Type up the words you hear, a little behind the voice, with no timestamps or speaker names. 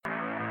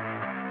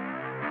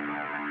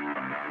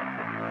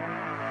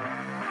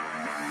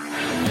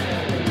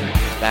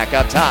Back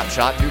up top,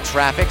 shot through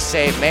traffic,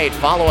 save made,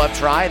 follow-up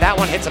try. That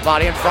one hits a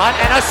body in front,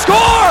 and a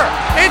score!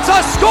 It's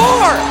a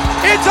score!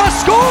 It's a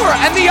score!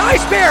 And the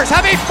Ice Bears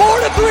have a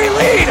 4-3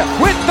 lead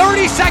with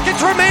 30 seconds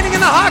remaining in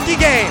the hockey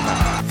game.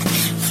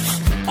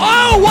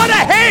 Oh, what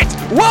a hit!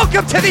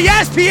 Welcome to the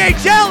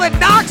SPHL in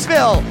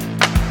Knoxville.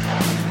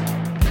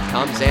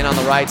 Comes in on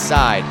the right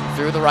side,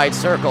 through the right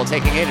circle,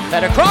 taking it and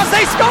fed across.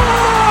 They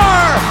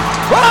score!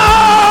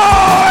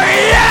 Oh,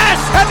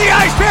 yes! And the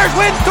Ice Bears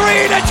win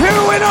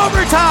 3-2 in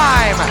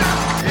overtime.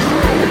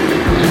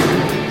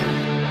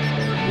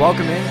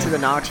 Welcome into the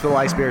Knoxville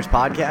Ice Bears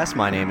podcast.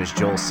 My name is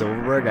Joel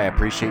Silverberg. I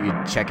appreciate you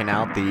checking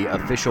out the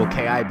official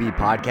KIB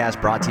podcast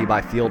brought to you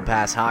by Field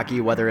Pass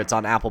Hockey, whether it's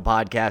on Apple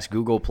Podcasts,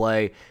 Google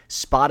Play,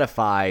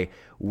 Spotify.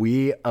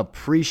 We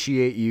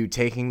appreciate you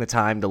taking the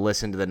time to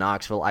listen to the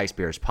Knoxville Ice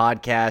Bears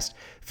podcast.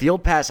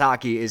 Field Pass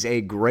Hockey is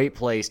a great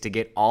place to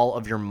get all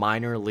of your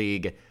minor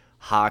league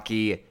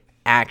hockey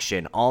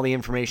action, all the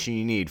information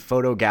you need,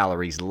 photo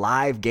galleries,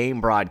 live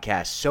game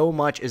broadcasts. So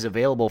much is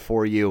available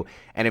for you.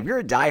 And if you're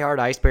a diehard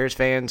Ice Bears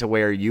fan to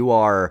where you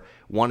are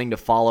wanting to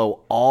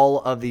follow all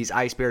of these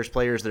Ice Bears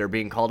players that are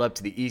being called up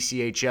to the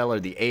ECHL or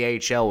the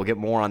AHL, we'll get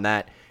more on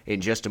that in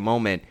just a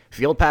moment.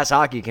 Field Pass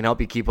Hockey can help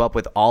you keep up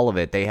with all of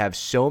it. They have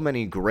so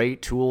many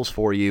great tools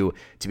for you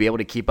to be able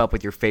to keep up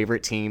with your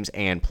favorite teams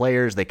and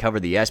players. They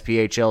cover the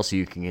SPHL, so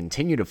you can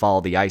continue to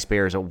follow the Ice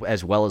Bears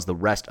as well as the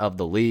rest of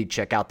the league.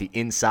 Check out the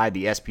Inside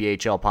the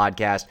SPHL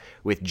podcast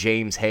with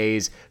James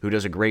Hayes, who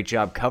does a great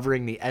job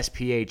covering the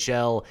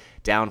SPHL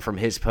down from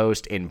his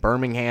post in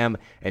Birmingham,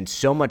 and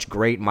so much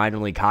great minor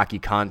league hockey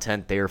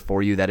content there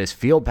for you. That is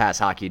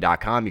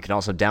fieldpasshockey.com. You can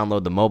also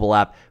download the mobile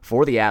app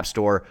for the App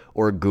Store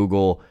or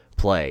Google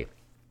Play.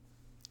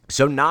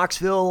 So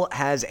Knoxville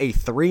has a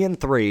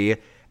 3-3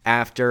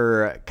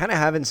 after kind of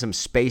having some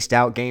spaced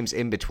out games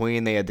in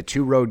between. They had the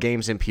 2 road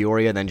games in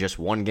Peoria, then just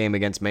 1 game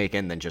against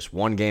Macon, then just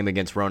 1 game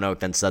against Roanoke,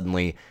 then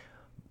suddenly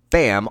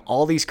bam,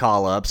 all these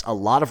call-ups, a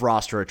lot of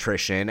roster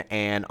attrition,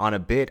 and on a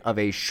bit of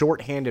a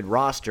shorthanded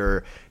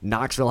roster,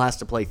 Knoxville has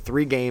to play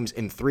 3 games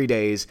in 3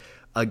 days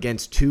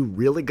against 2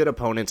 really good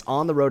opponents,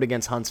 on the road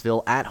against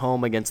Huntsville, at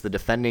home against the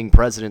defending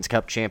President's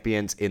Cup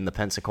champions in the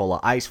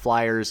Pensacola Ice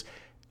Flyers,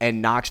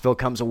 and Knoxville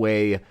comes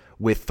away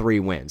with 3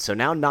 wins. So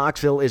now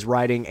Knoxville is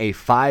riding a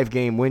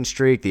 5-game win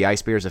streak. The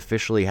Ice Bears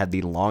officially had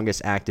the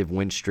longest active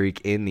win streak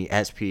in the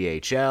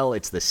SPHL.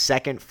 It's the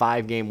second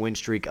 5-game win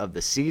streak of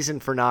the season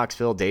for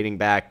Knoxville, dating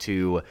back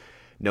to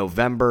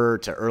November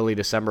to early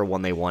December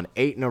when they won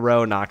 8 in a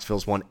row.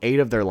 Knoxville's won 8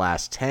 of their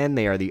last 10.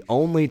 They are the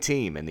only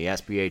team in the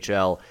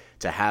SPHL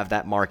to have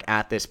that mark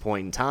at this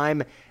point in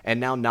time. And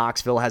now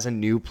Knoxville has a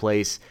new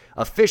place,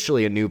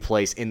 officially a new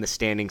place in the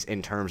standings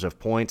in terms of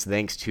points,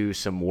 thanks to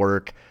some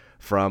work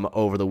from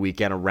over the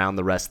weekend around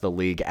the rest of the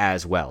league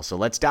as well. So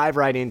let's dive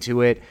right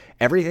into it.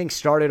 Everything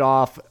started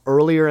off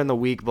earlier in the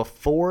week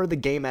before the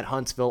game at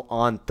Huntsville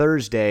on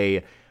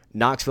Thursday.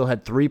 Knoxville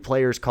had 3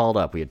 players called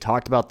up. We had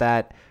talked about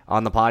that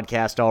on the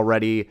podcast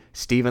already.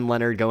 Steven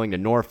Leonard going to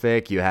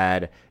Norfolk. You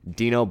had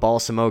Dino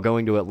Balsamo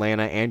going to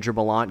Atlanta. Andrew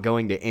Ballant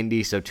going to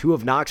Indy. So 2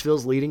 of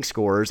Knoxville's leading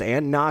scorers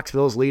and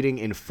Knoxville's leading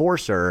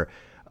enforcer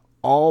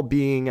all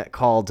being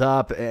called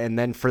up. And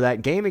then for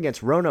that game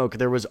against Roanoke,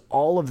 there was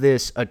all of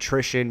this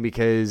attrition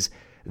because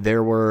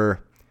there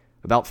were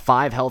about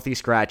 5 healthy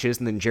scratches,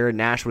 and then Jared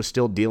Nash was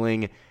still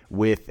dealing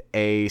with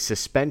a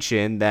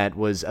suspension that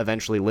was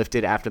eventually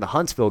lifted after the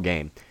Huntsville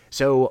game.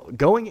 So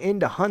going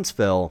into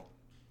Huntsville,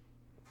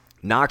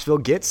 Knoxville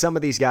gets some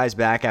of these guys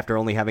back after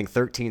only having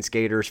 13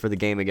 skaters for the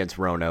game against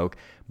Roanoke,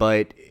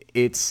 but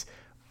it's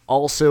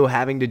also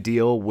having to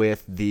deal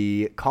with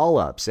the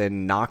call-ups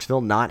and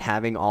Knoxville not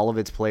having all of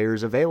its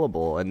players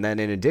available. And then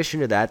in addition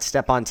to that,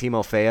 Stepan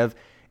Timofeyev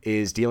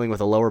is dealing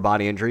with a lower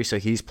body injury, so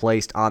he's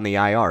placed on the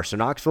IR. So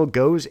Knoxville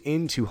goes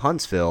into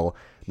Huntsville,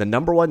 the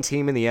number 1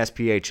 team in the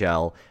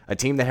SPHL, a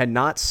team that had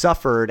not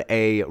suffered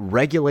a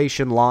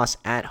regulation loss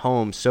at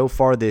home so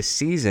far this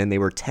season. They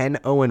were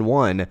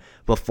 10-0-1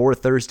 before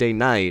Thursday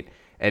night,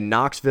 and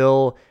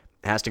Knoxville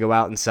has to go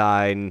out and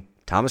sign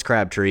Thomas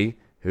Crabtree,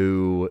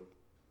 who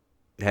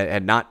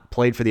had not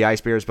played for the Ice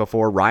Bears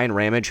before, Ryan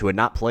Ramage, who had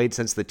not played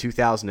since the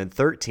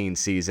 2013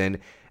 season,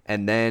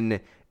 and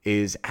then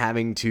is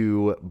having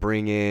to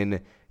bring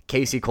in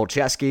Casey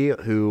Kolcheski,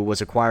 who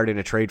was acquired in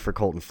a trade for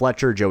Colton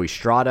Fletcher. Joey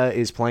Strada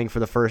is playing for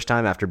the first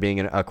time after being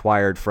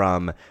acquired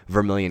from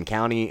Vermilion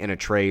County in a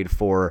trade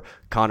for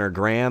Connor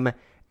Graham.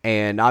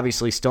 And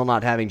obviously still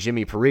not having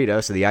Jimmy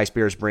Perito, so the Ice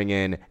Bears bring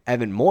in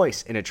Evan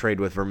Moyse in a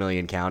trade with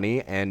Vermilion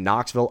County, and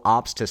Knoxville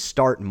opts to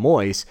start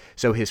Moyse.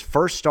 So his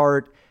first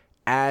start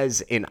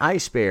as an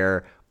Ice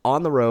Bear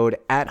on the road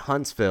at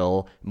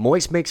Huntsville.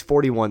 Moyse makes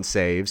 41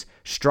 saves.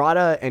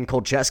 Strada and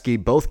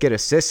Kolcheski both get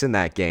assists in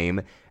that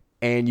game,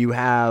 and you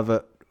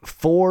have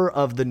 4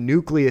 of the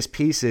nucleus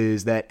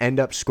pieces that end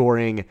up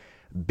scoring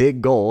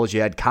big goals.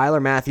 You had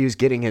Kyler Matthews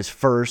getting his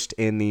first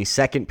in the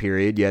second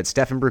period. You had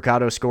Stefan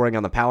Brucato scoring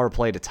on the power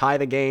play to tie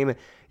the game,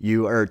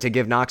 to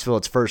give Knoxville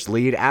its first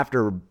lead.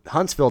 After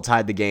Huntsville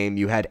tied the game,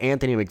 you had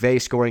Anthony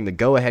McVeigh scoring the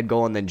go-ahead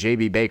goal and then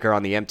J.B. Baker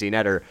on the empty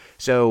netter.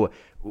 So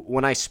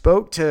when I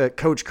spoke to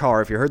Coach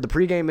Carr, if you heard the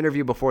pregame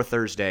interview before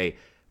Thursday,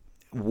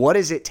 what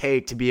does it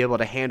take to be able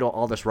to handle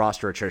all this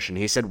roster attrition?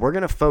 He said, we're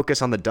going to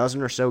focus on the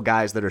dozen or so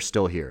guys that are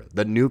still here,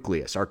 the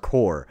nucleus, our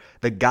core,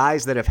 the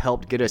guys that have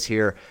helped get us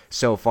here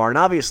so far. And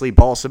obviously,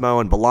 Balsamo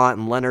and Ballant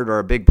and Leonard are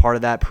a big part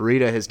of that.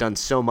 Parita has done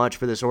so much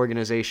for this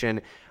organization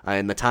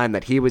in the time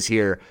that he was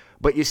here.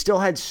 But you still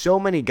had so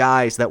many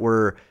guys that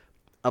were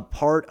a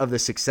part of the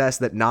success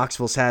that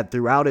Knoxville's had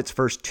throughout its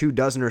first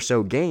 24 or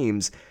so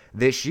games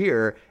this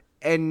year.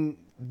 And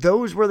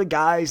those were the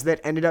guys that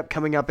ended up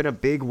coming up in a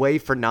big way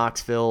for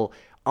Knoxville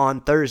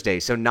on Thursday.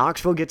 So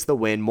Knoxville gets the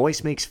win.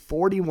 Moise makes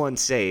 41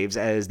 saves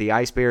as the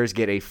Ice Bears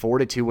get a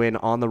 4-2 win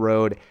on the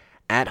road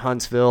at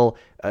Huntsville.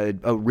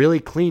 A really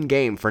clean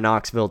game for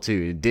Knoxville,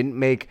 too. Didn't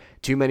make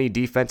too many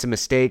defensive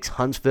mistakes.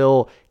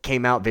 Huntsville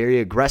came out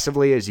very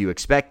aggressively, as you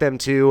expect them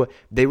to.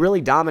 They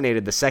really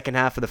dominated the second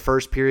half of the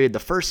first period. The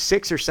first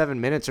 6 or 7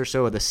 minutes or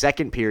so of the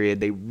second period,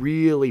 they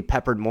really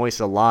peppered Moise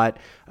a lot,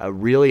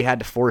 really had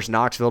to force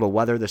Knoxville to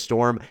weather the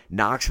storm.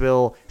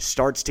 Knoxville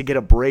starts to get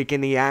a break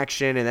in the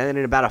action, and then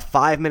in about a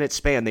 5-minute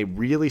span, they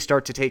really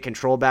start to take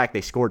control back.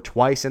 They scored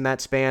twice in that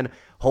span,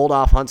 hold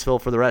off Huntsville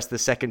for the rest of the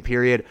second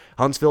period.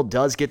 Huntsville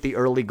does get the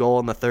early goal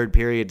in the third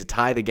period to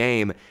tie the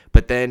game,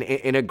 but then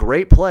in a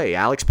great play,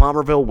 Alex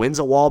Palmerville wins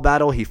a wall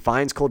battle. He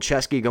finds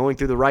Kolcheski going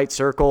through the right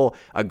circle,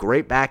 a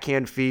great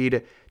backhand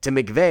feed to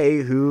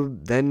McVeigh, who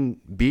then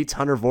beats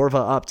Hunter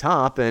Vorva up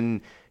top,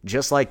 and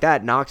just like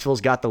that,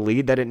 Knoxville's got the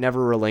lead that it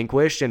never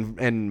relinquished,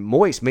 and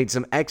Moise made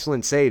some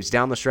excellent saves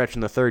down the stretch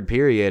in the third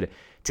period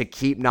to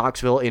keep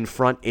Knoxville in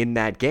front in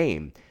that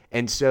game.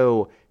 And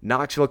so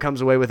Knoxville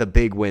comes away with a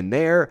big win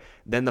there.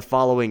 Then the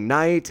following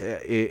night,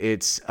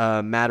 it's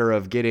a matter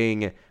of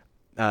getting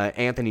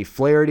Anthony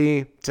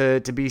Flaherty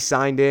to be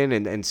signed in,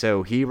 and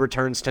so he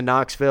returns to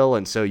Knoxville,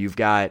 and so you've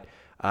got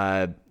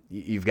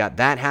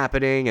that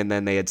happening, and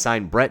then they had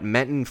signed Brett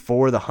Menton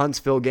for the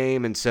Huntsville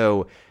game, and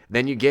so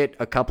then you get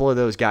a couple of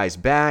those guys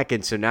back,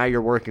 and so now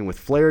you're working with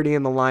Flaherty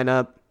in the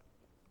lineup.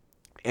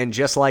 And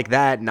just like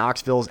that,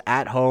 Knoxville's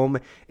at home.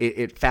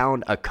 It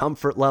found a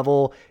comfort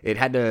level. It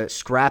had to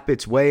scrap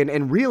its way.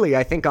 And really,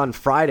 I think on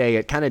Friday,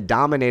 it kind of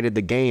dominated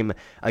the game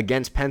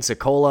against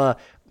Pensacola.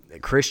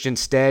 Christian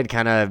Stead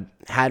kind of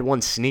had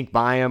one sneak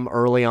by him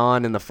early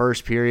on in the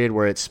first period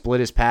where it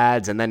split his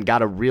pads and then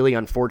got a really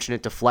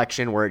unfortunate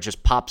deflection where it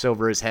just pops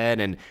over his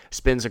head and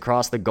spins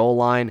across the goal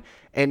line.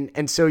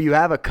 And so you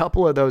have a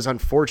couple of those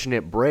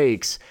unfortunate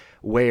breaks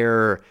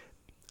where,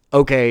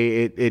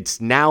 okay,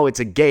 it's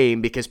a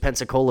game because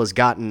Pensacola's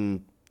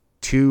gotten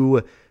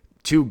two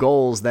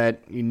goals that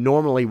you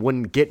normally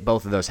wouldn't get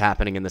both of those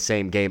happening in the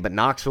same game. But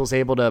Knoxville's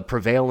able to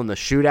prevail in the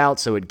shootout,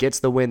 so it gets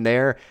the win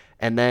there.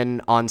 And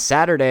then on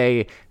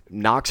Saturday,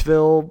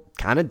 Knoxville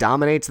kind of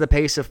dominates the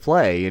pace of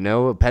play. You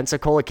know,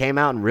 Pensacola came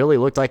out and really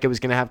looked like it was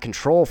going to have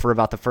control for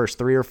about the first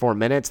 3 or 4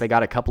 minutes. They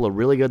got a couple of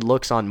really good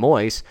looks on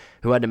Moise,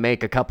 who had to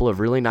make a couple of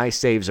really nice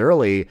saves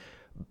early.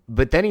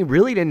 But then he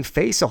really didn't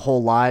face a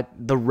whole lot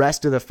the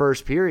rest of the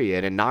first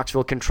period, and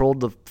Knoxville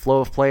controlled the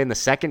flow of play in the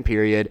second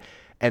period.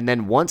 And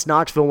then once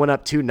Knoxville went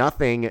up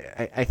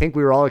 2-0, I think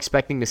we were all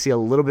expecting to see a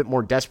little bit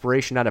more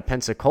desperation out of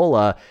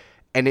Pensacola,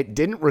 and it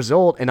didn't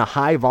result in a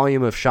high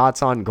volume of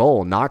shots on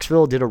goal.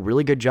 Knoxville did a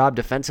really good job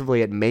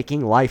defensively at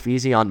making life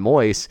easy on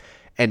Moise,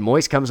 and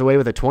Moise comes away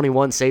with a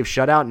 21-save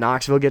shutout.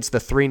 Knoxville gets the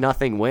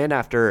 3-0 win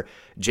after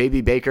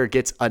J.B. Baker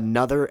gets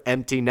another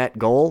empty net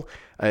goal.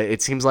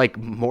 It seems like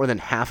more than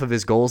half of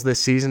his goals this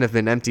season have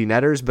been empty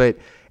netters, but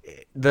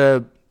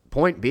the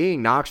point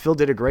being, Knoxville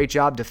did a great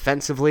job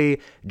defensively.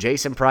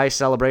 Jason Price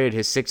celebrated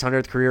his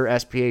 600th career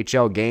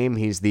SPHL game.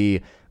 He's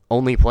the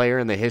only player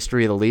in the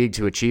history of the league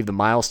to achieve the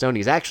milestone.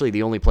 He's actually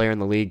the only player in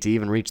the league to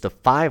even reach the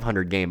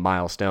 500-game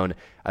milestone.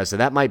 So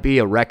that might be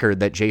a record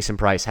that Jason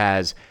Price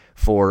has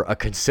for a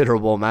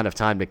considerable amount of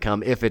time to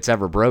come if it's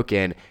ever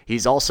broken.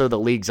 He's also the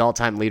league's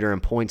all-time leader in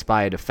points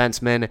by a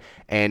defenseman,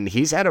 and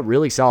he's had a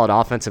really solid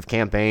offensive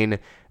campaign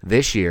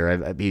this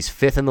year. He's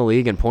 5th in the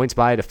league in points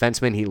by a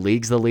defenseman. He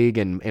leads the league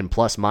in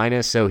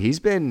plus-minus, so he's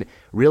been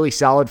really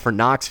solid for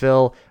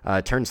Knoxville.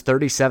 Turns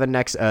 37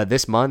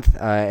 this month,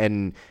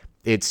 and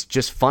it's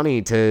just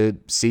funny to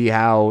see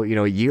how,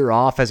 a year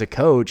off as a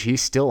coach, he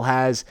still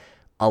has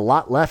a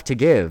lot left to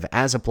give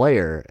as a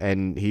player,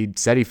 and he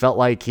said he felt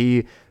like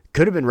he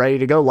could have been ready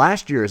to go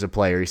last year as a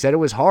player. He said it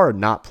was hard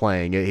not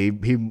playing.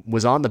 He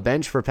was on the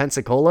bench for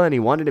Pensacola, and he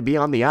wanted to be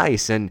on the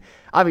ice, and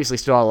obviously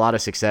still had a lot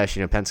of success.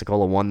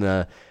 Pensacola won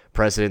the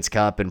President's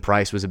Cup, and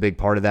Price was a big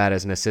part of that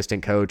as an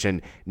assistant coach,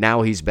 and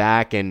now he's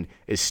back and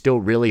is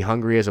still really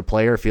hungry as a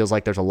player, feels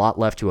like there's a lot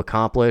left to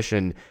accomplish,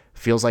 and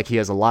feels like he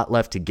has a lot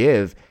left to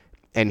give,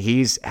 and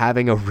he's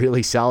having a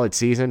really solid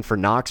season for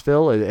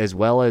Knoxville, as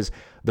well as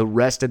the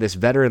rest of this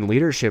veteran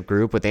leadership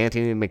group with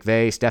Anthony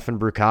McVeigh, Stefan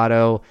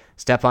Brucato,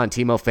 Stepan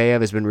Timofeyev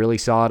has been really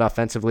solid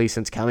offensively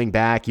since coming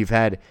back. You've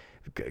had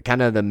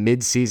kind of the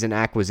mid-season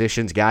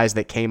acquisitions, guys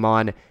that came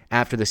on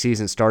after the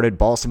season started,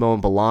 Balsamo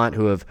and Ballant,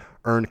 who have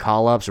earned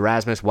call-ups,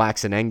 Rasmus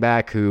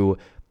Waxen-Engback, who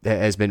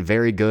has been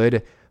very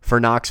good for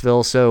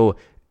Knoxville. So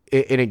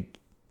in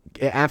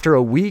after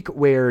a week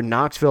where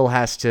Knoxville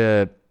has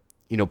to,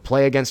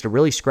 play against a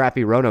really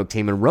scrappy Roanoke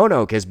team, and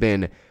Roanoke has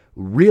been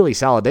really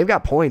solid. They've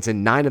got points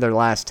in 9 of their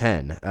last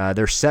 10.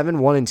 They're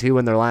 7-1-2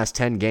 in their last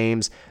 10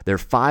 games. They're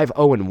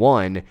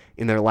 5-0-1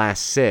 in their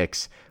last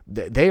 6.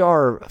 They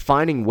are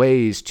finding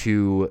ways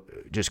to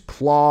just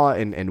claw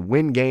and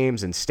win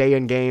games and stay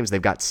in games.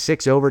 They've got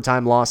 6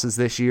 overtime losses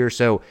this year,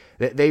 so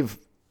they've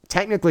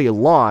technically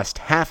lost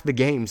half the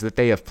games that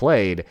they have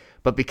played,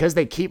 but because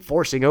they keep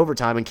forcing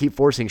overtime and keep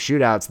forcing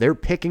shootouts, they're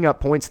picking up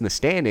points in the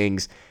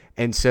standings,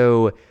 and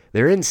so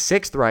they're in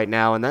 6th right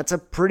now, and that's a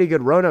pretty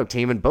good Roanoke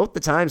team. And both the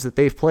times that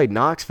they've played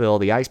Knoxville,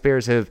 the Ice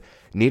Bears have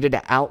needed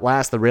to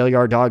outlast the Rail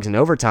Yard Dogs in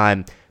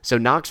overtime. So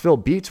Knoxville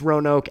beats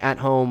Roanoke at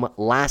home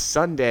last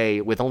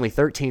Sunday with only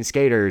 13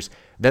 skaters.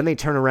 Then they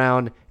turn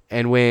around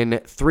and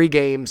win 3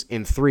 games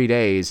in 3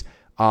 days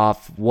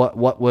off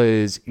what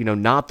was,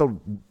 not the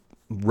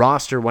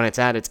roster when it's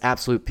at its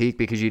absolute peak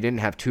because you didn't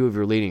have 2 of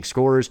your leading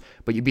scorers,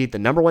 but you beat the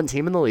number 1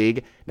 team in the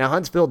league. Now,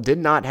 Huntsville did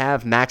not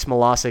have Max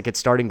Malosic at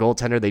starting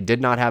goaltender. They did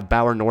not have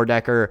Bauer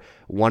Nordecker,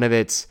 one of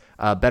its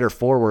better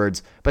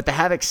forwards, but the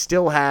Havoc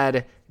still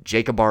had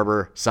Jacob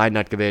Barber, Cy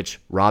Nutkovich,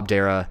 Rob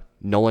Dara,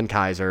 Nolan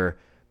Kaiser,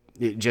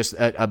 just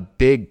a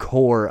big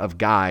core of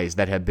guys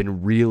that have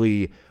been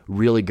really,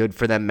 really good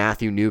for them.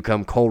 Matthew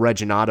Newcomb, Cole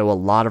Reginato, a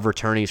lot of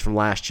returnees from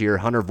last year.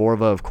 Hunter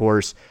Vorva, of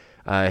course,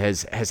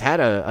 has had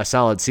a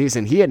solid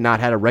season. He had not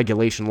had a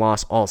regulation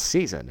loss all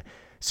season.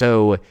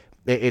 So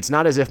it's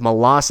not as if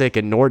Malosic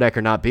and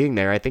Nordecker not being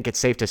there. I think it's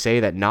safe to say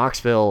that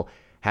Knoxville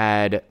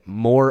had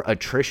more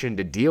attrition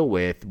to deal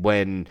with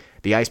when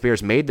the Ice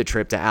Bears made the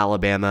trip to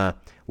Alabama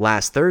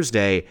last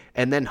Thursday,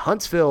 and then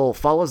Huntsville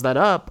follows that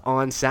up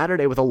on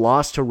Saturday with a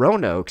loss to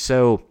Roanoke.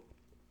 So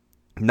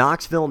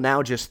Knoxville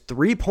now just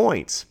 3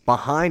 points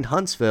behind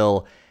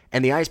Huntsville,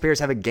 and the Ice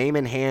Bears have a game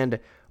in hand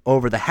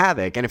over the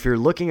Havoc. And if you're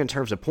looking in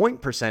terms of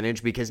point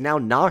percentage, because now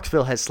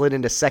Knoxville has slid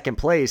into 2nd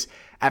place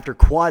after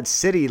Quad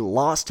City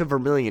lost to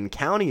Vermilion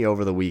County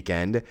over the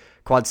weekend.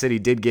 Quad City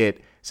did get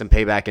some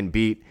payback and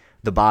beat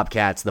the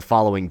Bobcats the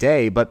following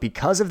day, but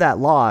because of that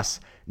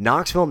loss,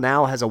 Knoxville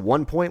now has a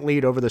 1-point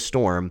lead over the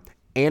Storm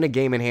and a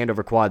game in hand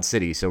over Quad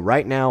City. So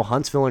right now,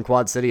 Huntsville and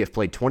Quad City have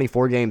played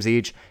 24 games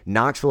each.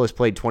 Knoxville has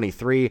played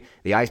 23.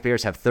 The Ice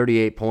Bears have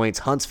 38 points.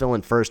 Huntsville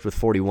in first with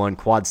 41.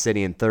 Quad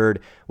City in third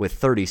with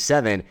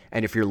 37.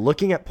 And if you're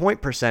looking at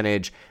point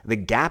percentage, the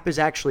gap is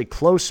actually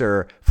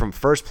closer from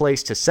first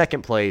place to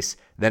second place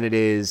than it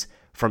is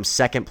from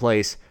second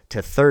place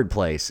to third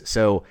place.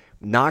 So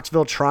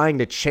Knoxville trying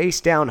to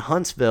chase down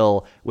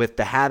Huntsville with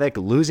the Havoc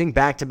losing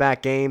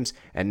back-to-back games,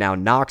 and now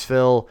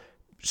Knoxville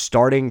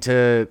starting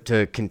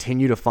to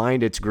continue to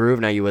find its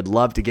groove. Now, you would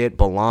love to get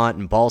Ballant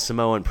and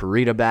Balsamo and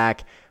Parita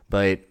back,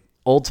 but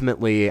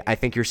ultimately, I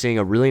think you're seeing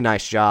a really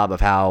nice job of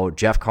how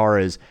Jeff Carr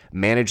has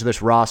managed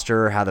this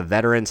roster, how the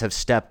veterans have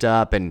stepped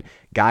up, and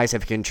guys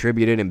have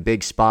contributed in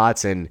big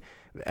spots, and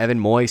Evan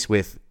Moyce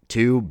with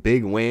 2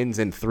 big wins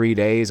in 3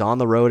 days on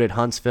the road at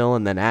Huntsville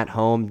and then at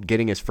home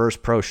getting his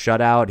first pro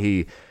shutout.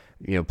 He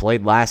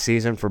played last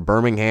season for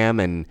Birmingham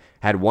and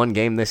had 1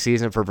 game this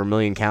season for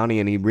Vermilion County,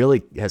 and he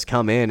really has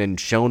come in and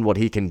shown what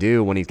he can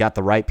do when he's got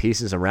the right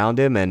pieces around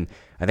him, and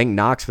I think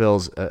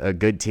Knoxville's a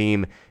good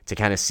team to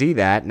kind of see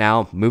that.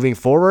 Now, moving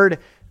forward,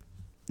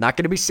 not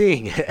going to be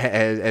seeing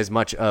as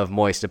much of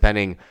Moyce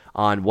depending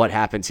on what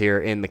happens here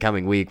in the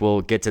coming week.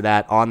 We'll get to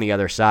that on the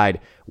other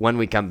side when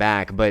we come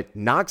back. But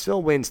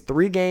Knoxville wins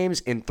 3 games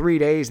in 3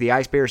 days. The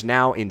Ice Bears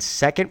now in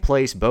 2nd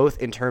place,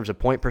 both in terms of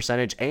point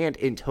percentage and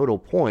in total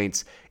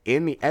points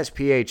in the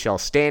SPHL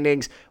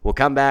standings. We'll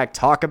come back,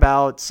 talk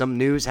about some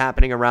news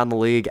happening around the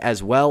league,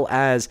 as well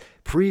as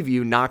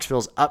preview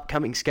Knoxville's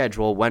upcoming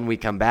schedule when we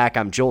come back.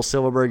 I'm Joel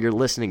Silverberg. You're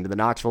listening to the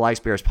Knoxville Ice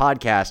Bears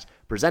podcast,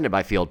 presented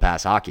by Field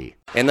Pass Hockey.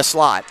 In the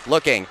slot,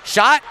 looking,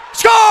 shot,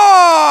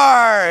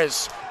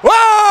 scores!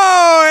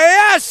 Whoa!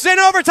 Yes! An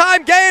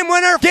overtime game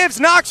winner gives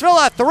Knoxville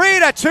a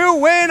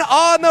 3-2 win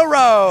on the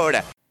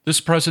road.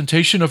 This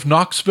presentation of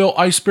Knoxville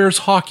Ice Bears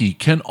hockey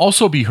can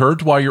also be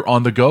heard while you're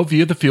on the go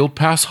via the Field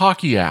Pass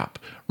Hockey app.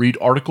 Read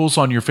articles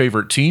on your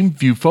favorite team,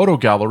 view photo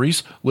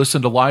galleries,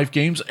 listen to live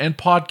games and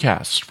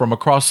podcasts from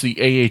across the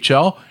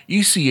AHL,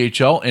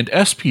 ECHL, and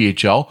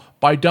SPHL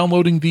by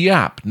downloading the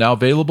app, now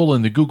available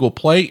in the Google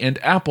Play and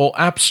Apple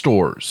app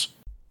stores.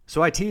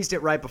 So I teased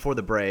it right before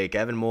the break.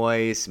 Evan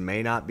Moyce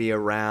may not be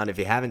around. If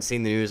you haven't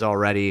seen the news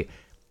already,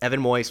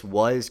 Evan Moyce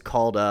was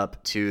called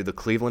up to the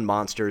Cleveland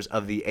Monsters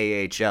of the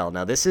AHL.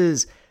 Now, this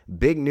is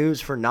big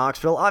news for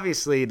Knoxville.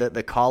 Obviously,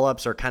 the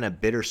call-ups are kind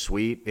of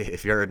bittersweet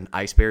if you're an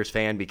Ice Bears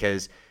fan,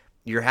 because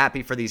you're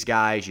happy for these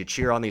guys, you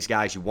cheer on these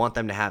guys, you want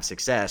them to have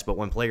success, but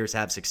when players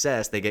have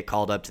success, they get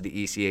called up to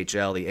the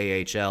ECHL,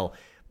 the AHL,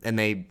 and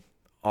they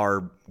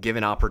are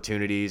given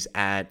opportunities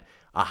at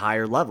a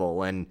higher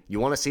level, and you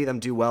want to see them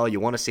do well, you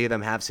want to see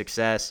them have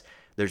success.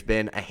 There's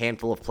been a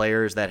handful of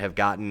players that have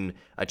gotten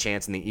a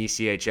chance in the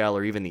ECHL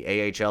or even the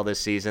AHL this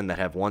season that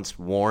have once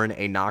worn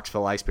a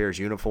Knoxville Ice Bears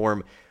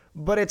uniform,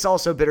 but it's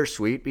also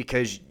bittersweet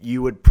because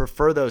you would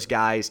prefer those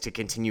guys to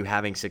continue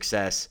having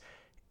success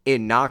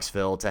in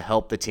Knoxville to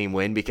help the team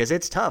win, because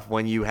it's tough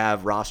when you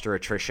have roster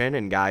attrition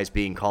and guys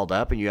being called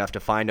up and you have to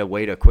find a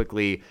way to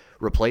quickly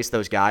replace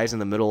those guys in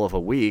the middle of a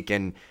week.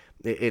 And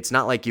it's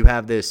not like you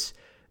have this,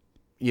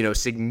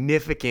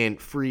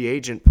 significant free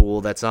agent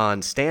pool that's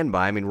on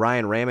standby. I mean,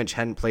 Ryan Ramage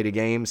hadn't played a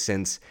game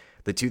since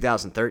the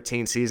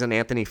 2013 season.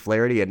 Anthony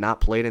Flaherty had not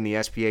played in the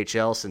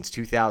SPHL since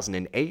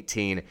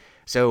 2018.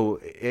 So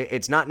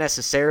it's not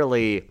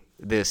necessarily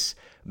this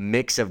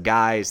mix of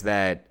guys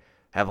that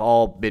have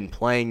all been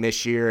playing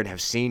this year and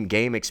have seen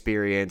game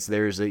experience.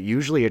 There's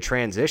usually a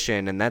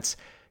transition, and that's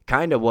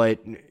kind of what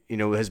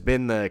has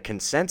been the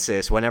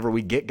consensus whenever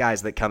we get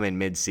guys that come in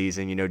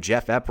midseason.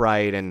 Jeff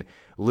Eppright and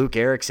Luke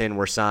Erickson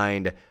were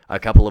signed a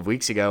couple of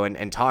weeks ago,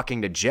 and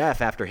talking to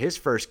Jeff after his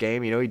first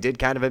game, he did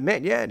kind of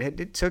admit,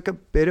 it took a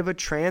bit of a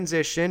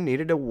transition,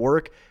 needed to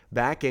work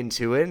back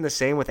into it. And the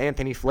same with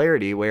Anthony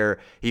Flaherty, where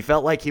he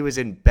felt like he was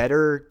in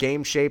better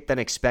game shape than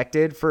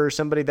expected for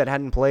somebody that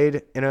hadn't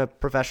played in a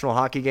professional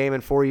hockey game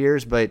in 4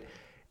 years, but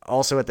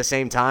also at the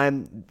same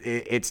time,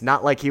 it's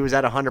not like he was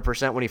at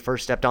 100% when he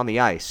first stepped on the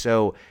ice.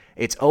 So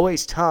it's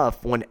always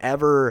tough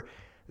whenever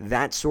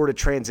that sort of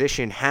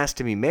transition has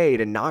to be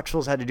made, and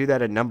Knoxville's had to do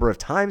that a number of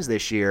times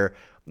this year.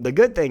 The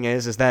good thing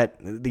is that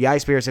the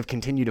Ice Bears have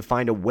continued to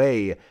find a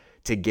way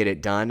to get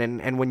it done,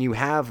 and when you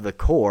have the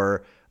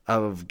core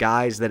of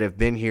guys that have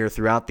been here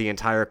throughout the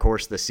entire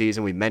course of the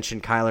season, we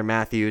mentioned Kyler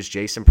Matthews,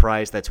 Jason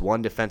Price, that's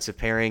one defensive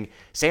pairing,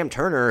 Sam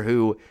Turner,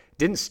 who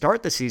didn't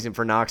start the season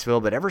for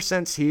Knoxville, but ever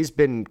since he's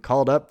been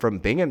called up from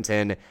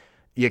Binghamton,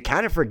 you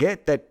kind of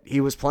forget that he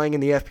was playing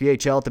in the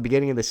FPHL at the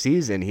beginning of the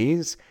season.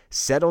 He's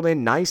settled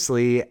in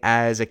nicely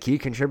as a key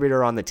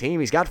contributor on the team.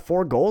 He's got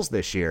 4 goals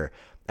this year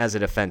as a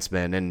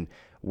defenseman, and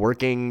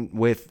working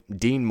with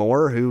Dean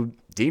Moore,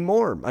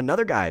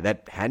 another guy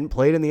that hadn't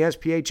played in the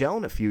SPHL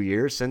in a few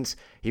years since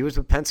he was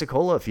with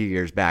Pensacola a few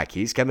years back.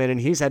 He's come in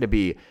and he's had to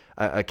be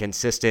a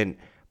consistent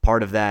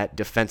part of that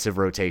defensive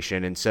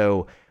rotation. And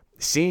so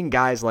seeing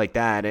guys like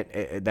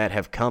that that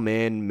have come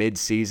in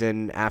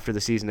mid-season after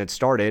the season had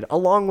started,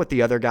 along with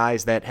the other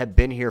guys that have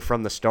been here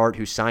from the start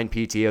who signed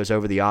PTOs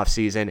over the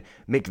offseason,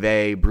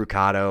 McVeigh,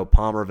 Brucato,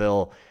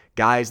 Palmerville,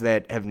 guys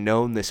that have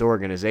known this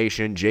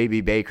organization,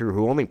 JB Baker,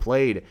 who only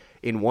played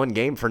in 1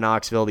 game for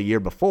Knoxville the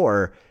year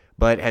before,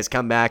 but has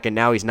come back and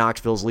now he's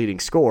Knoxville's leading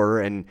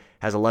scorer and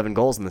has 11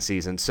 goals in the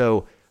season.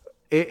 So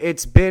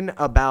it's been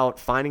about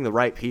finding the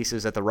right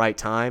pieces at the right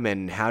time,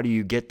 and how do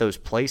you get those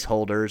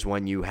placeholders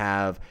when you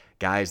have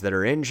guys that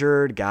are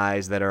injured,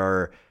 guys that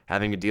are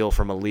having to deal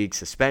from a league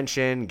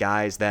suspension,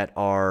 guys that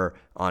are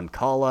on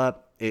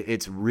call-up.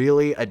 It's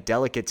really a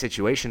delicate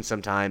situation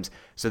sometimes,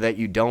 so that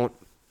you don't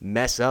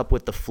mess up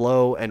with the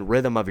flow and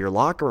rhythm of your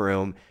locker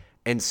room.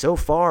 And so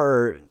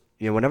far,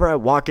 whenever I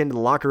walk into the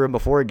locker room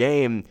before a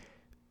game,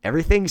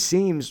 everything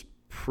seems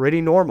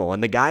pretty normal,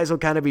 and the guys will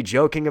kind of be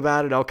joking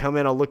about it. I'll come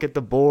in, I'll look at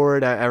the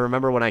board. I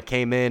remember when I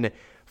came in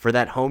for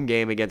that home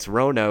game against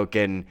Roanoke,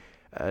 and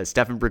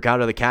Stefan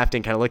Brucato, the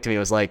captain, kind of looked at me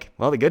and was like,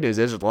 well, the good news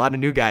is there's a lot of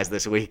new guys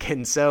this week.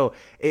 And so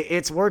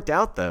it's worked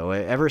out, though.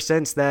 Ever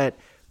since that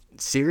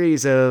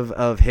series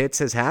of hits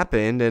has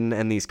happened,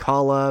 and these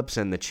call-ups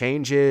and the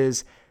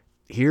changes,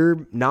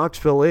 here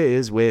Knoxville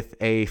is with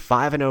a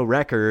 5-0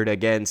 record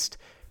against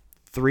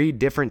 4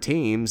 different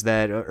teams,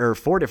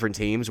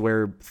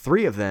 where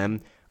 3 of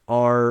them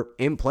are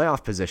in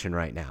playoff position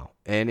right now,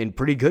 and in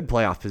pretty good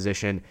playoff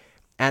position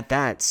at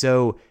that.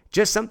 So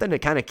just something to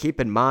kind of keep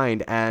in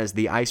mind as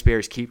the Ice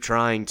Bears keep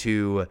trying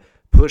to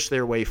push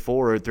their way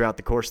forward throughout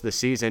the course of the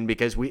season,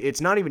 because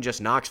it's not even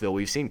just Knoxville.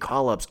 We've seen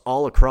call-ups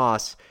all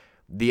across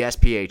the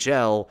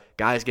SPHL,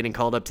 guys getting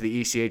called up to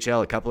the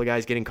ECHL, a couple of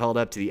guys getting called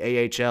up to the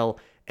AHL,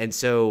 and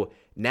so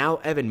now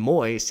Evan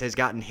Moyse has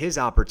gotten his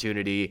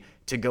opportunity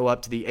to go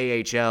up to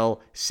the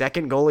AHL,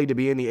 second goalie to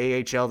be in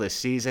the AHL this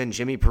season.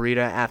 Jimmy Parita,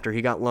 after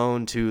he got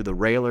loaned to the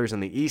Railers in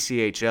the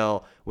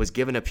ECHL, was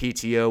given a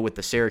PTO with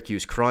the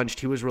Syracuse Crunched.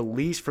 He was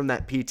released from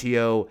that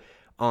PTO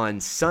on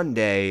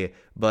Sunday,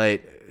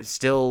 but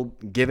still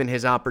given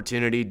his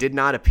opportunity. Did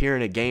not appear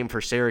in a game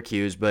for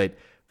Syracuse, but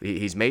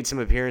he's made some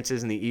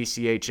appearances in the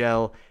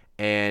ECHL,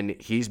 and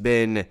he's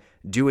been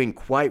doing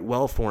quite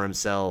well for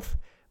himself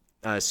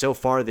so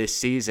far this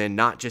season,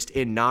 not just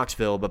in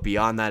Knoxville, but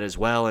beyond that as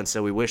well. And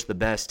so we wish the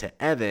best to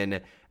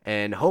Evan,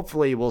 and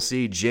hopefully we'll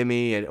see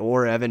Jimmy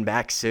or Evan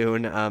back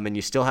soon. And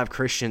you still have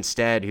Christian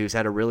Stead, who's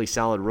had a really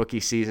solid rookie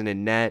season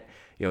in net.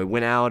 He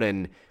went out,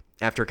 and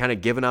after kind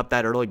of giving up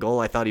that early goal,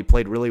 I thought he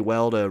played really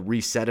well to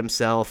reset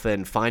himself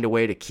and find a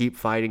way to keep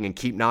fighting and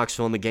keep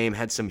Knoxville in the game.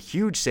 Had some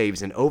huge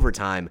saves in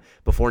overtime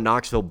before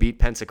Knoxville beat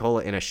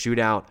Pensacola in a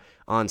shootout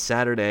on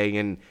Saturday,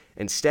 and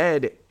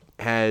instead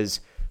has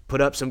put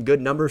up some good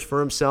numbers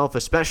for himself,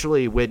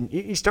 especially when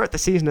you start the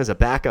season as a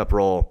backup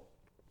role.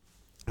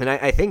 And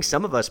I think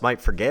some of us might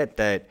forget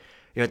that,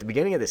 at the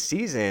beginning of the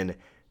season,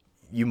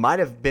 you might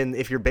have been,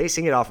 if you're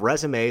basing it off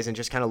resumes and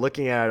just kind of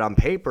looking at it on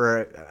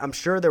paper, I'm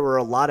sure there were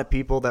a lot of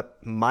people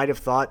that might have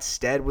thought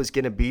Stead was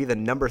going to be the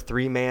number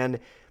 3 man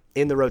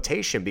in the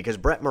rotation, because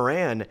Brett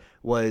Moran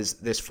was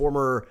this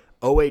former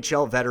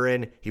OHL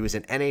veteran. He was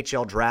an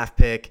NHL draft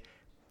pick.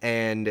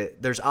 And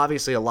there's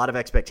obviously a lot of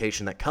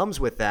expectation that comes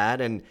with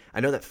that. And I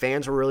know that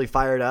fans were really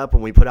fired up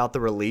when we put out the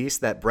release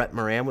that Brett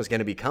Moran was going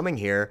to be coming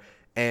here.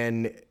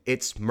 And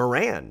it's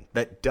Moran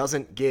that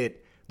doesn't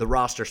get the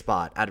roster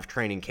spot out of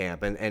training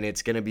camp. And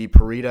it's going to be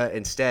Parita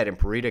instead. And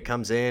Parita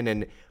comes in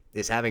and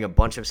is having a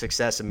bunch of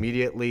success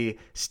immediately.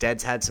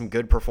 Stead's had some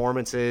good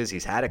performances.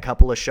 He's had a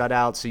couple of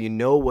shutouts. So you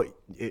know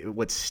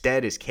what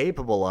Stead is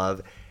capable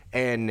of.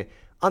 And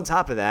on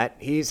top of that,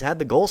 he's had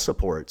the goal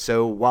support.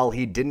 So while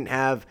he didn't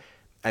have,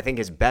 I think,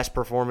 his best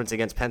performance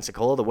against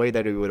Pensacola the way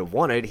that he would have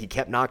wanted, he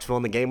kept Knoxville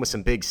in the game with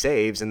some big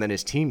saves, and then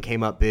his team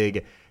came up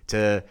big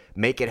to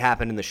make it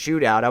happen in the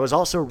shootout. I was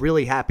also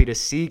really happy to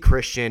see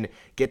Christian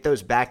get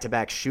those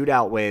back-to-back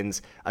shootout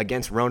wins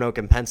against Roanoke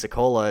and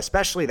Pensacola,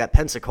 especially that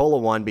Pensacola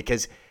one,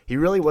 because he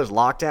really was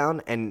locked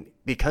down, and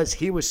because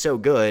he was so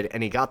good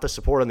and he got the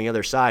support on the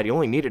other side, he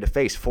only needed to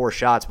face 4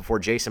 shots before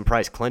Jason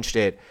Price clinched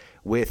it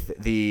with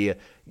the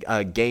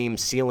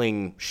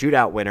game-sealing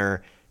shootout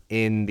winner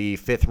in the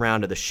 5th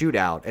round of the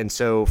shootout. And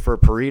so for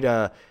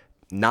Parita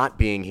not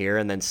being here,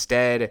 and then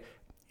Stead,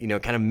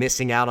 kind of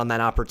missing out on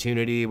that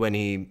opportunity when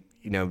he,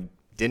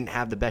 didn't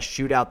have the best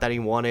shootout that he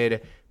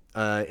wanted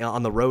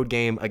on the road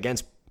game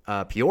against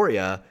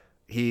Peoria,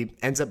 he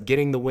ends up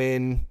getting the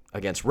win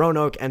against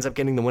Roanoke, ends up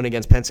getting the win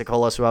against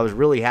Pensacola. So I was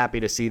really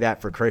happy to see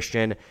that for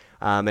Christian,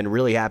 and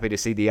really happy to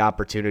see the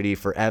opportunity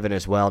for Evan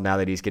as well now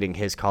that he's getting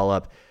his call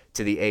up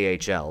to the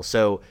AHL.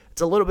 So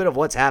it's a little bit of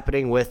what's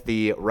happening with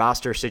the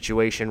roster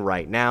situation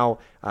right now.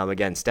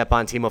 Again,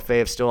 Stepan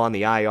Timofeyev still on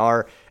the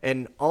IR,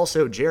 and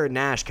also Jared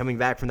Nash coming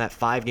back from that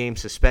 5-game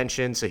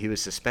suspension. So he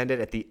was suspended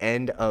at the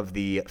end of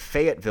the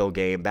Fayetteville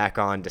game back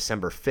on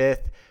December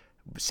 5th.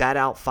 Sat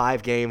out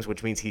 5 games,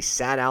 which means he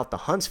sat out the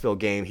Huntsville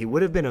game. He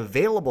would have been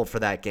available for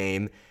that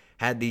game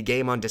had the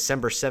game on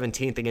December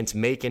 17th against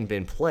Macon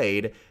been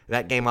played.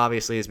 That game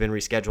obviously has been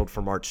rescheduled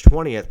for March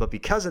 20th, but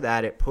because of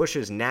that, it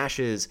pushes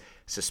Nash's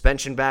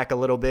suspension back a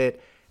little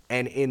bit.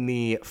 And in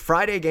the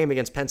Friday game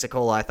against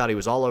Pensacola, I thought he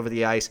was all over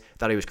the ice,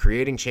 thought he was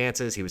creating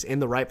chances, he was in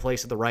the right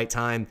place at the right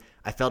time.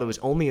 I felt it was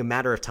only a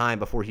matter of time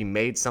before he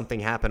made something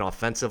happen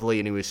offensively,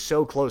 and he was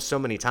so close so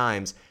many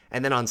times.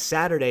 And then on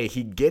Saturday,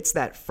 he gets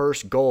that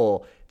first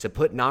goal to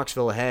put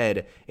Knoxville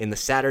ahead in the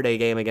Saturday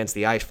game against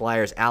the Ice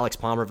Flyers. Alex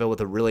Palmerville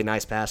with a really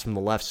nice pass from the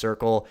left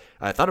circle.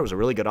 I thought it was a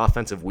really good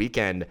offensive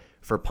weekend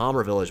for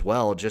Palmerville as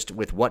well, just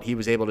with what he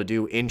was able to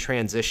do in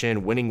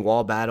transition, winning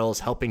wall battles,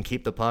 helping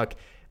keep the puck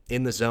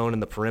in the zone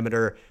and the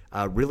perimeter.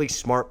 Really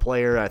smart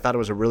player. I thought it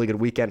was a really good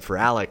weekend for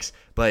Alex,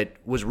 but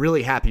was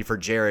really happy for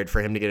Jared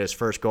for him to get his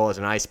first goal as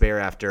an Ice Bear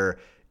after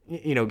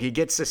he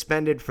gets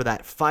suspended for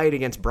that fight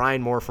against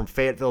Brian Moore from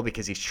Fayetteville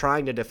because he's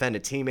trying to defend a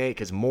teammate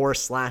because Moore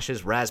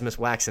slashes Rasmus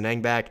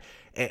Waxen-Engback.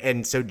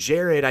 And so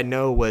Jared, I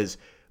know, was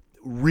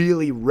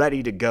really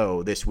ready to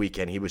go this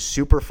weekend. He was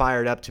super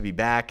fired up to be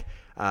back.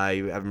 I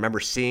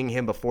remember seeing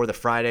him before the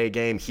Friday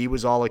game. He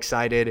was all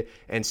excited.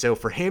 And so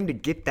for him to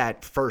get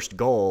that first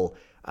goal,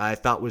 I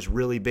thought was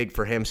really big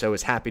for him. So I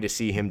was happy to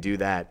see him do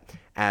that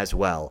as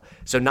well.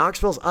 So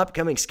Knoxville's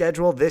upcoming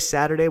schedule this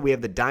Saturday, we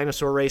have the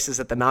dinosaur races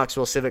at the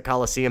Knoxville Civic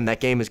Coliseum.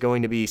 That game is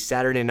going to be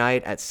Saturday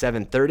night at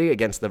 7:30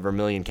 against the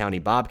Vermilion County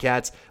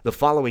Bobcats. The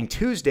following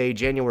Tuesday,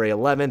 January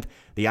 11th,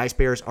 the Ice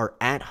Bears are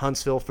at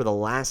Huntsville for the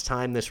last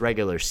time this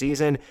regular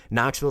season.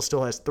 Knoxville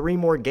still has 3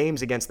 more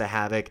games against the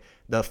Havoc.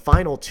 The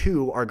final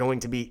 2 are going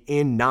to be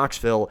in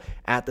Knoxville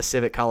at the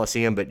Civic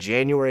Coliseum, but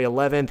January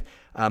 11th,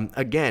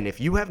 again, if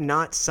you have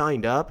not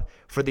signed up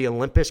for the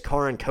Olympus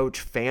Car and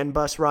Coach fan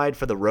bus ride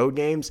for the road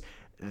games,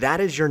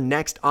 that is your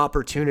next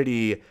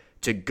opportunity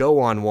to go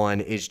on one,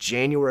 is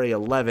January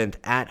 11th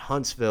at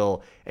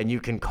Huntsville, and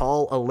you can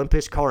call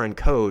Olympus Car and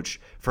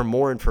Coach for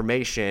more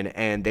information,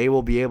 and they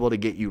will be able to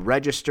get you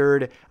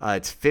registered.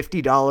 It's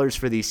 $50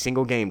 for these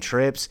single game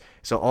trips,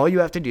 so all you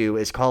have to do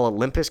is call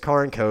Olympus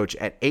Car and Coach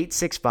at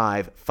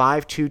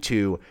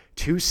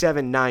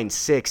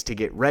 865-522-2796 to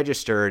get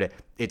registered.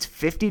 It's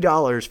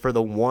 $50 for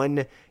the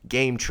 1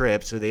 game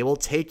trip, so they will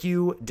take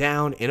you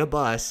down in a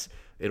bus.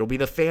 It'll be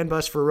the fan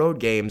bus for road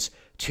games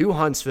to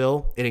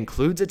Huntsville. It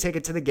includes a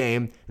ticket to the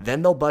game.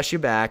 Then they'll bus you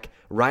back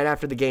right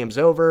after the game's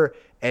over,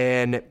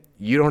 and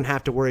you don't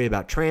have to worry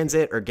about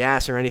transit or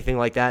gas or anything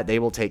like that. They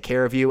will take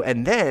care of you.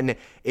 And then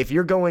if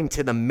you're going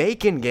to the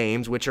Macon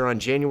games, which are on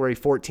January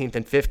 14th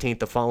and 15th,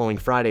 the following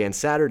Friday and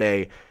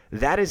Saturday,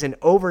 that is an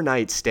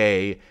overnight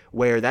stay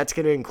where that's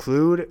going to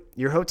include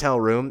your hotel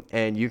room,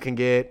 and you can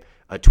get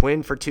a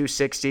twin for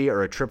 $260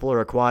 or a triple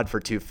or a quad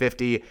for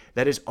 $250.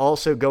 That is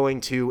also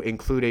going to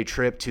include a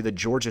trip to the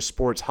Georgia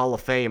Sports Hall of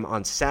Fame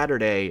on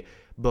Saturday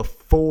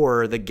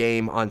before the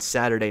game on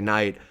Saturday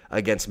night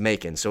against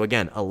Macon. So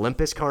again,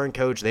 Olympus Car and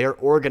Coach, they are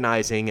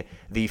organizing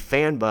the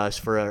fan bus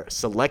for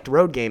select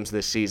road games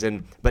this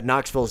season, but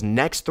Knoxville's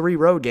next 3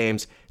 road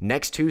games,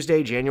 next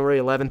Tuesday, January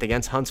 11th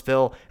against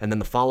Huntsville, and then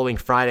the following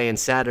Friday and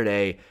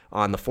Saturday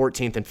on the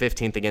 14th and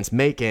 15th against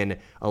Macon,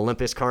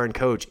 Olympus Car and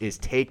Coach is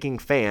taking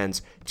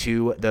fans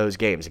to those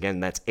games.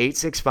 Again, that's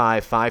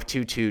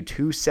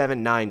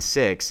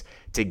 865-522-2796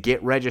 to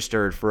get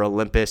registered for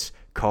Olympus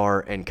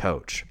Car and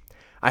Coach.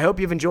 I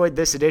hope you've enjoyed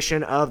this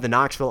edition of the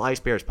Knoxville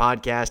Ice Bears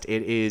podcast.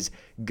 It is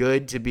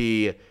good to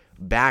be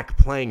back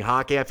playing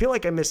hockey. I feel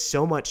like I missed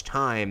so much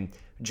time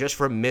just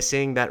from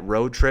missing that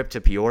road trip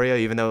to Peoria,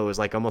 even though it was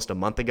like almost a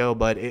month ago,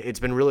 but it's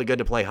been really good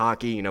to play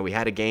hockey. You know, we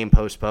had a game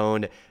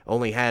postponed,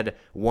 only had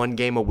one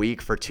game a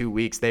week for 2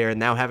 weeks there, and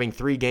now having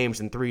 3 games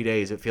in 3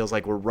 days, it feels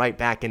like we're right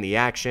back in the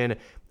action.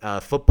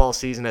 Football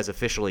season has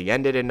officially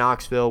ended in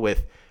Knoxville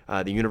with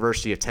the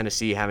University of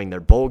Tennessee having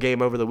their bowl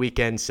game over the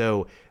weekend,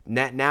 so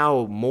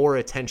now more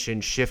attention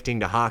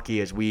shifting to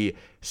hockey as we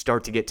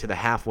start to get to the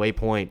halfway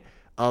point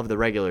of the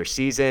regular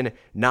season.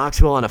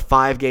 Knoxville on a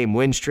 5-game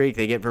win streak.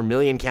 They get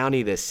Vermilion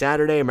County this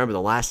Saturday. Remember the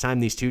last time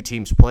these two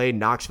teams played,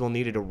 Knoxville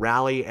needed to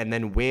rally and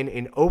then win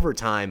in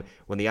overtime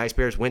when the Ice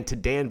Bears went to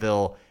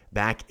Danville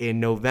back in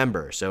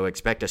November. So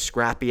expect a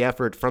scrappy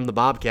effort from the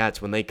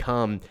Bobcats when they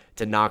come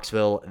to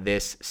Knoxville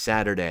this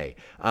Saturday.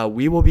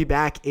 We will be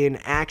back in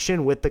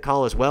action with the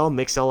call as well.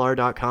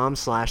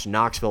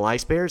 Mixlr.com/Knoxville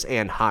Ice Bears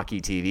and Hockey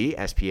TV,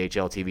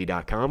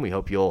 SPHLTV.com. We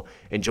hope you'll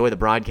enjoy the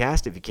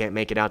broadcast if you can't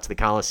make it out to the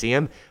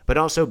Coliseum. But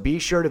also be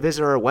sure to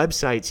visit our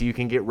website so you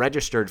can get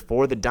registered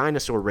for the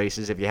dinosaur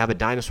races. If you have a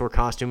dinosaur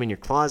costume in your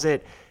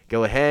closet,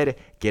 go ahead,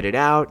 get it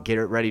out, get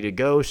it ready to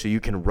go so you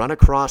can run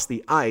across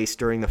the ice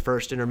during the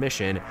first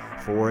intermission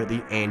for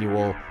the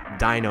annual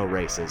Dino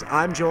races.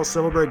 I'm Joel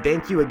Silverberg.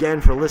 Thank you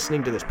again for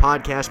listening to this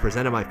podcast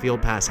presented by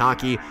Field Pass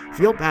Hockey,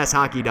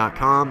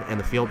 fieldpasshockey.com, and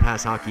the Field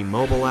Pass Hockey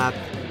mobile app,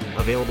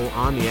 available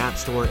on the App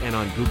Store and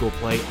on Google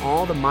Play.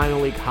 All the minor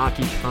league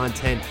hockey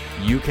content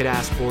you could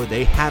ask for,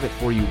 they have it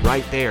for you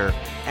right there.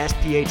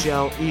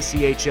 SPHL,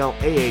 ECHL,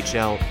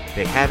 AHL,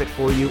 they have it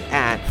for you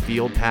at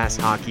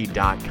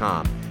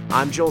fieldpasshockey.com.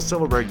 I'm Joel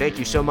Silverberg. Thank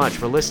you so much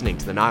for listening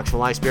to the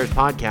Knoxville Ice Bears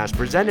podcast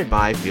presented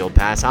by Field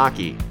Pass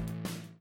Hockey.